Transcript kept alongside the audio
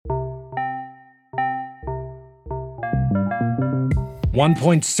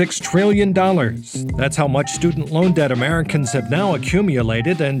$1.6 trillion. That's how much student loan debt Americans have now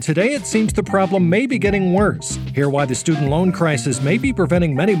accumulated, and today it seems the problem may be getting worse. Hear why the student loan crisis may be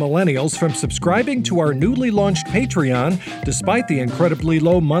preventing many millennials from subscribing to our newly launched Patreon, despite the incredibly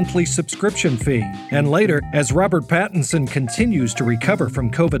low monthly subscription fee. And later, as Robert Pattinson continues to recover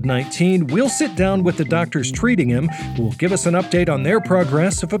from COVID-19, we'll sit down with the doctors treating him, who will give us an update on their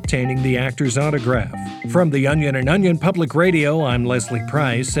progress of obtaining the actor's autograph. From The Onion and Onion Public Radio, I'm Leslie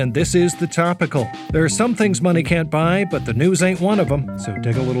Price, and this is The Topical. There are some things money can't buy, but the news ain't one of them, so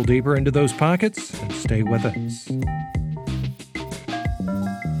dig a little deeper into those pockets and stay with us.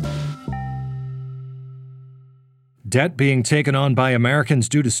 Debt being taken on by Americans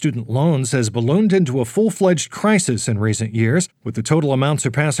due to student loans has ballooned into a full-fledged crisis in recent years, with the total amount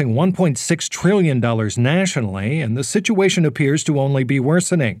surpassing $1.6 trillion nationally, and the situation appears to only be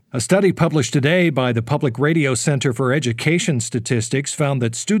worsening. A study published today by the Public Radio Center for Education Statistics found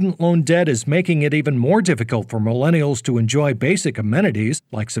that student loan debt is making it even more difficult for millennials to enjoy basic amenities,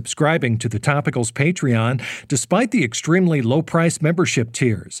 like subscribing to the Topical's Patreon, despite the extremely low-price membership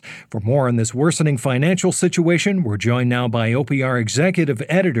tiers. For more on this worsening financial situation, we're joined now by OPR Executive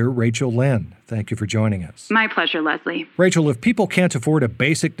Editor Rachel Lynn. Thank you for joining us. My pleasure, Leslie. Rachel, if people can't afford a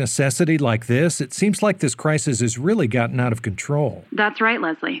basic necessity like this, it seems like this crisis has really gotten out of control. That's right,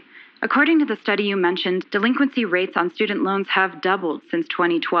 Leslie. According to the study you mentioned, delinquency rates on student loans have doubled since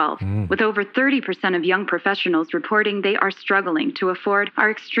 2012, with over 30% of young professionals reporting they are struggling to afford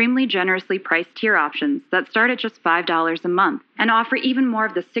our extremely generously priced tier options that start at just $5 a month and offer even more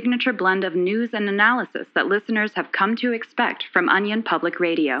of the signature blend of news and analysis that listeners have come to expect from Onion Public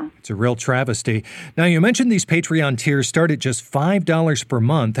Radio. It's a real travesty. Now, you mentioned these Patreon tiers start at just $5 per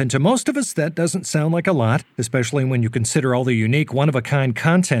month, and to most of us that doesn't sound like a lot, especially when you consider all the unique, one-of-a-kind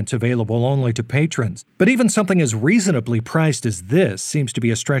content available only to patrons. But even something as reasonably priced as this seems to be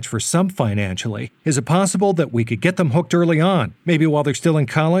a stretch for some financially. Is it possible that we could get them hooked early on, maybe while they're still in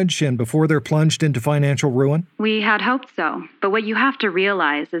college and before they're plunged into financial ruin? We had hoped so, but what you have to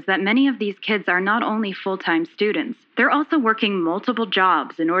realize is that many of these kids are not only full-time students, they're also working multiple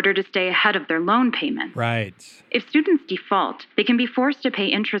jobs in order to stay ahead of their loan payments. Right. If students default, they can be forced to pay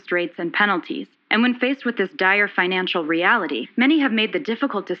interest rates and penalties. And when faced with this dire financial reality, many have made the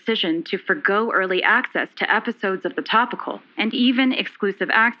difficult decision to forgo early access to episodes of The Topical and even exclusive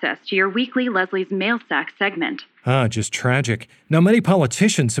access to your weekly Leslie's Mail Sack segment. Just tragic. Now, many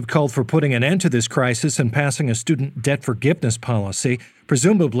politicians have called for putting an end to this crisis and passing a student debt forgiveness policy,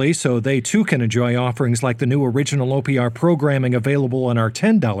 presumably so they too can enjoy offerings like the new original OPR programming available on our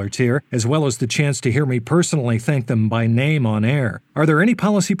 $10 tier, as well as the chance to hear me personally thank them by name on air. Are there any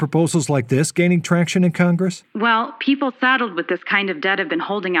policy proposals like this gaining traction in Congress? Well, people saddled with this kind of debt have been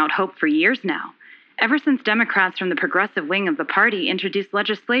holding out hope for years now. Ever since Democrats from the progressive wing of the party introduced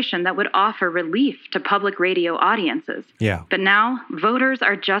legislation that would offer relief to public radio audiences. Yeah. But now, voters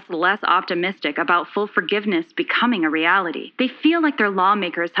are just less optimistic about full forgiveness becoming a reality. They feel like their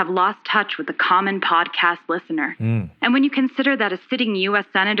lawmakers have lost touch with the common podcast listener. And when you consider that a sitting U.S.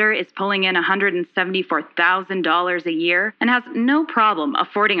 senator is pulling in $174,000 a year and has no problem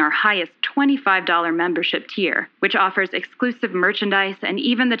affording our highest $25 membership tier, which offers exclusive merchandise and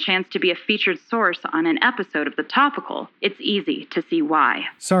even the chance to be a featured source on an episode of The Topical, it's easy to see why.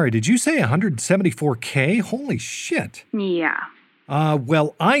 Sorry, did you say $174K? Holy shit. Yeah.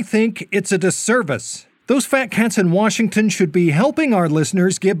 Well, I think it's a disservice. Those fat cats in Washington should be helping our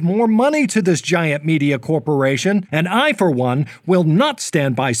listeners give more money to this giant media corporation, and I, for one, will not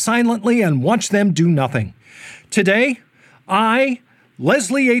stand by silently and watch them do nothing. Today,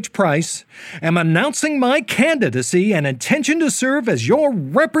 Leslie H. Price, am announcing my candidacy and intention to serve as your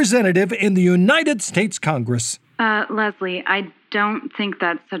representative in the United States Congress. Leslie, I don't think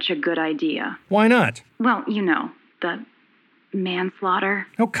that's such a good idea. Why not? Well, you know, the manslaughter.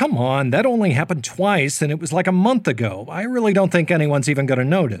 Oh, come on. That only happened twice, and it was like a month ago. I really don't think anyone's even going to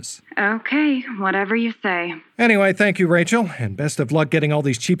notice. Okay, whatever you say. Anyway, thank you, Rachel, and best of luck getting all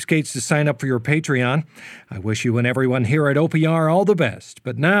these cheapskates to sign up for your Patreon. I wish you and everyone here at OPR all the best.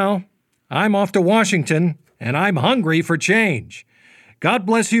 But now, I'm off to Washington, and I'm hungry for change. God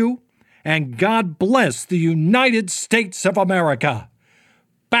bless you, and God bless the United States of America.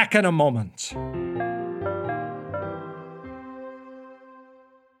 Back in a moment.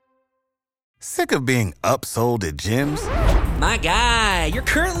 Sick of being upsold at gyms? My guy, you're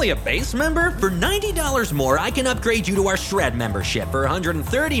currently a base member? For $90 more, I can upgrade you to our Shred membership. For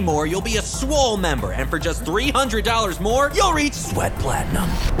 $130 more, you'll be a Swole member. And for just $300 more, you'll reach Sweat Platinum.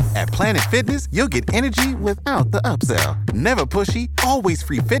 At Planet Fitness, you'll get energy without the upsell. Never pushy, always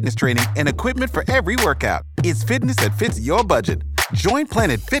free fitness training and equipment for every workout. It's fitness that fits your budget. Join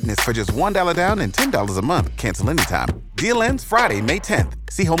Planet Fitness for just $1 down and $10 a month. Cancel anytime. Deal ends Friday, May 10th.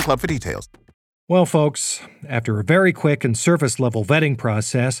 See Home Club for details. Well, folks, after a very quick and surface-level vetting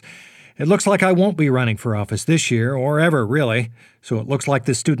process, it looks like I won't be running for office this year, or ever, really. So it looks like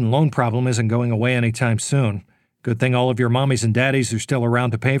this student loan problem isn't going away anytime soon. Good thing all of your mommies and daddies are still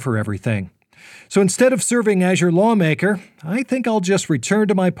around to pay for everything. So instead of serving as your lawmaker, I think I'll just return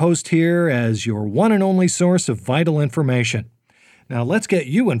to my post here as your one and only source of vital information. Now let's get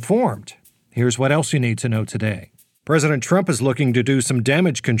you informed. Here's what else you need to know today. President Trump is looking to do some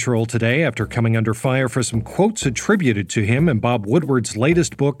damage control today after coming under fire for some quotes attributed to him in Bob Woodward's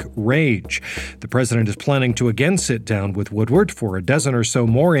latest book, Rage. The president is planning to again sit down with Woodward for a dozen or so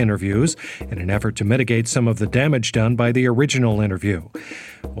more interviews in an effort to mitigate some of the damage done by the original interview.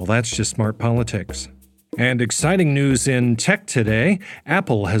 Well, that's just smart politics. And exciting news in tech today.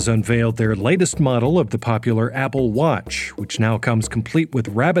 Apple has unveiled their latest model of the popular Apple Watch, which now comes complete with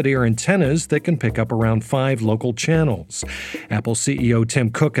rabbit ear antennas that can pick up around 5 local channels. Apple CEO Tim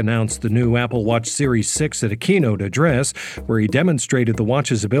Cook announced the new Apple Watch Series 6 at a keynote address, where he demonstrated the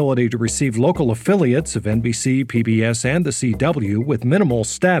watch's ability to receive local affiliates of NBC, PBS, and the CW with minimal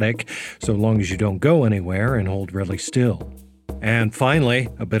static, so long as you don't go anywhere and hold really still. And finally,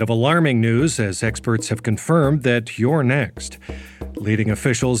 a bit of alarming news as experts have confirmed that you're next. Leading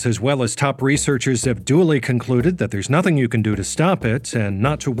officials as well as top researchers have duly concluded that there's nothing you can do to stop it and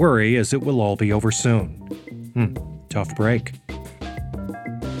not to worry as it will all be over soon. Tough break.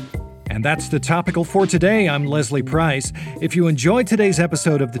 And that's The Topical for today. I'm Leslie Price. If you enjoyed today's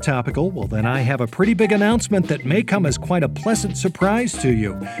episode of The Topical, well, then I have a pretty big announcement that may come as quite a pleasant surprise to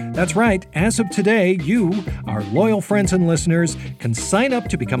you. That's right. As of today, you, our loyal friends and listeners, can sign up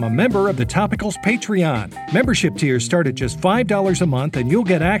to become a member of The Topical's Patreon. Membership tiers start at just $5 a month, and you'll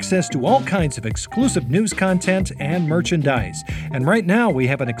get access to all kinds of exclusive news content and merchandise. And right now, we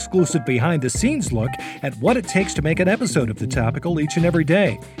have an exclusive behind-the-scenes look at what it takes to make an episode of The Topical each and every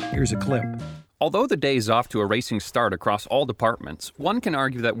day. Here's a clip. Although the day is off to a racing start across all departments, one can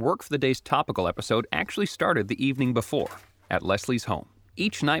argue that work for the day's Topical episode actually started the evening before, at Leslie's home.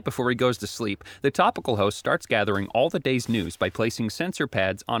 Each night before he goes to sleep, the Topical host starts gathering all the day's news by placing sensor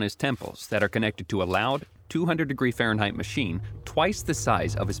pads on his temples that are connected to a loud, 200-degree Fahrenheit machine twice the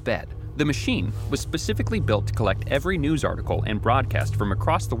size of his bed. The machine was specifically built to collect every news article and broadcast from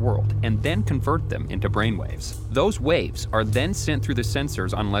across the world and then convert them into brainwaves. Those waves are then sent through the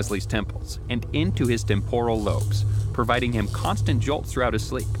sensors on Leslie's temples and into his temporal lobes, providing him constant jolts throughout his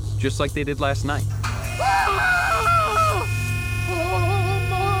sleep, just like they did last night.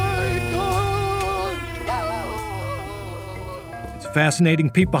 Fascinating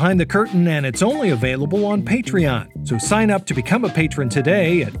peek behind the curtain, and it's only available on Patreon. So sign up to become a patron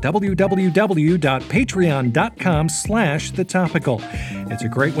today at www.patreon.com/thetopical. It's a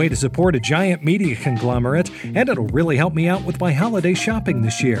great way to support a giant media conglomerate, and it'll really help me out with my holiday shopping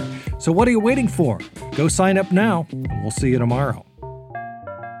this year. So what are you waiting for? Go sign up now, and we'll see you tomorrow.